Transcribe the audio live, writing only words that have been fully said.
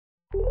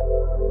This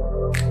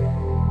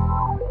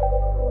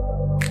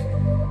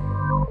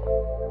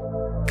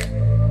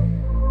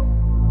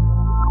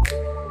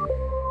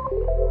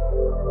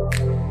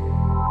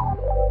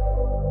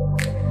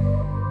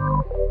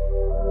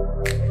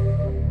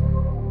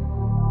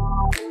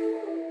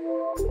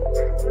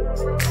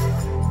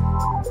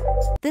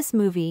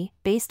movie,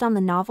 based on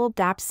the novel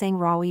Dap Sang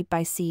Rawi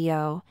by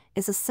CEO,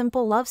 is a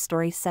simple love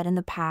story set in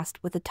the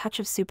past with a touch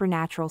of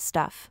supernatural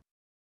stuff.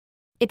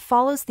 It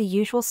follows the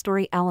usual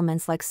story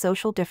elements like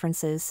social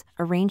differences,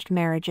 arranged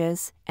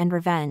marriages, and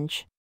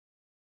revenge.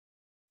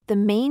 The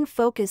main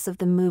focus of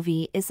the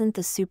movie isn't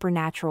the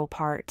supernatural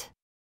part.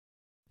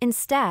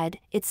 Instead,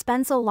 it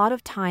spends a lot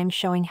of time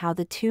showing how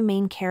the two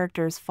main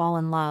characters fall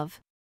in love.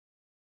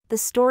 The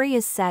story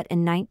is set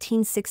in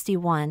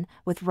 1961,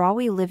 with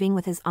Rawi living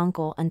with his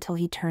uncle until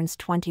he turns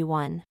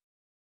 21.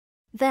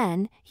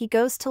 Then, he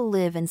goes to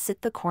live in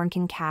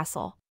Sitthkornkan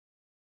Castle.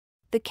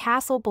 The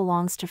castle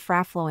belongs to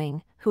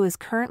Fraflowing, who is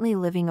currently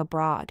living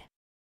abroad.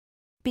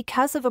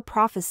 Because of a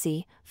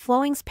prophecy,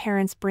 Flowing's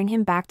parents bring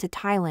him back to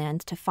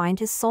Thailand to find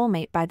his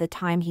soulmate by the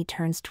time he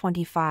turns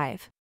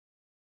 25.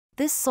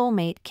 This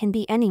soulmate can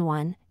be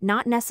anyone,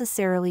 not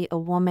necessarily a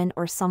woman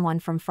or someone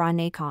from Phra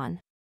Nakhon.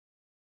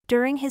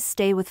 During his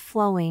stay with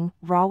Flowing,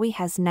 Rawi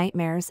has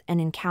nightmares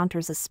and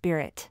encounters a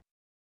spirit.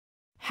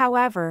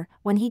 However,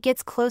 when he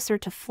gets closer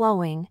to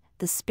Flowing,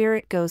 the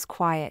spirit goes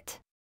quiet.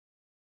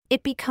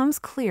 It becomes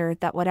clear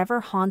that whatever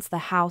haunts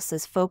the house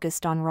is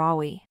focused on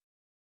Rawi.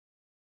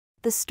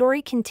 The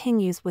story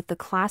continues with the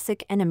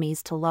classic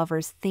enemies to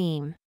lovers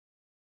theme.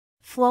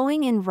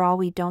 Flowing and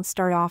Rawi don't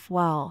start off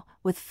well,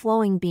 with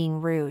Flowing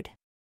being rude.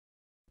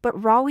 But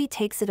Rawi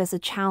takes it as a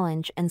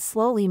challenge and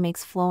slowly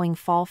makes Flowing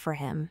fall for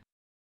him.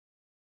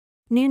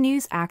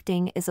 Nunu's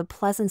acting is a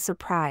pleasant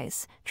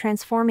surprise,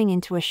 transforming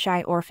into a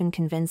shy orphan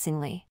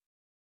convincingly.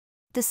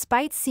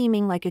 Despite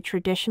seeming like a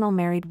traditional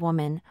married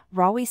woman,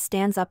 Rawi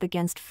stands up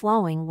against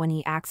Flowing when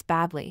he acts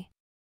badly.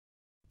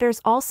 There's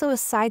also a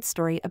side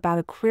story about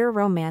a queer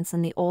romance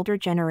in the older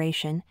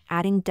generation,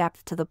 adding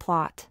depth to the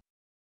plot.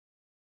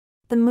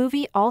 The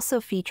movie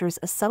also features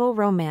a subtle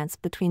romance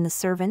between the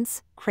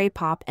servants,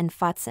 Krapop and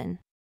Futson.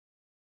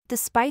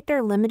 Despite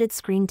their limited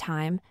screen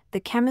time, the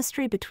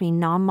chemistry between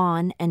Nam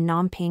Mon and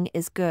Nam Ping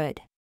is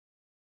good.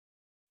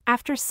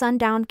 After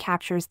Sundown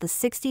captures the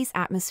 60s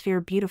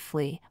atmosphere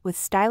beautifully, with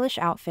stylish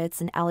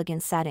outfits and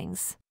elegant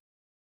settings.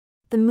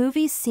 The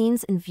movie's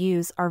scenes and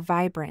views are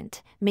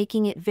vibrant,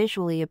 making it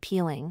visually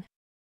appealing.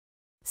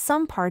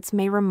 Some parts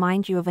may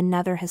remind you of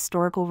another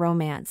historical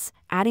romance,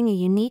 adding a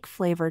unique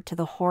flavor to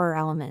the horror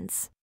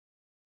elements.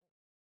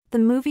 The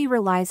movie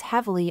relies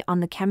heavily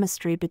on the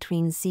chemistry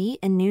between Z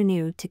and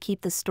Nunu to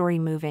keep the story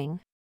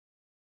moving.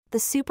 The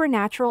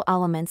supernatural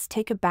elements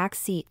take a back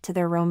seat to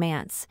their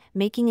romance,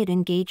 making it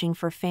engaging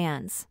for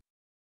fans.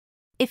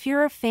 If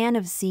you're a fan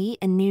of Z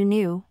and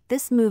Nunu,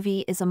 this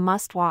movie is a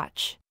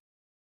must-watch.